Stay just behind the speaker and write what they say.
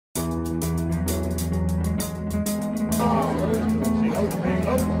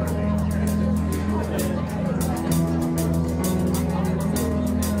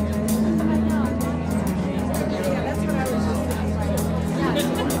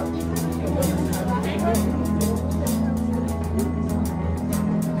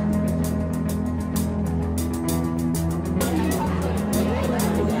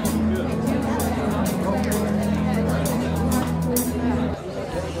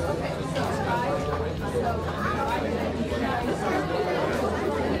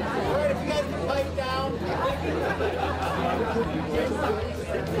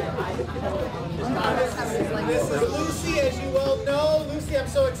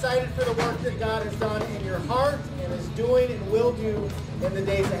excited for the work that God has done in your heart and is doing and will do in the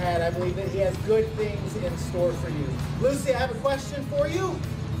days ahead. I believe that He has good things in store for you. Lucy, I have a question for you.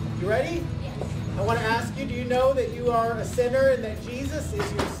 You ready? Yes. I want to ask you, do you know that you are a sinner and that Jesus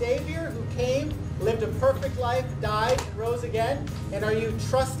is your Savior who came, lived a perfect life, died, and rose again? And are you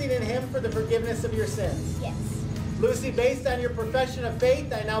trusting in Him for the forgiveness of your sins? Yes. Lucy, based on your profession of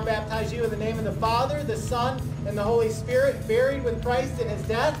faith, I now baptize you in the name of the Father, the Son, and the Holy Spirit, buried with Christ in His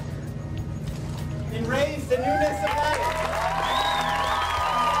death, and raised in newness of life.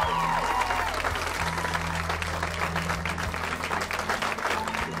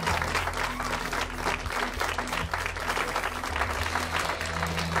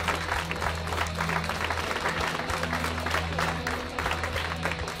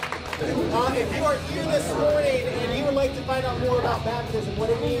 If you are here this morning and you would like to find out more about baptism, what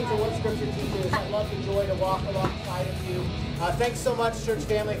it means or what Scripture teaches, I'd love the joy to walk alongside of you. Thanks so much, church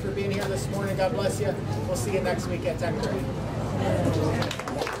family, for being here this morning. God bless you. We'll see you next week at 10:30.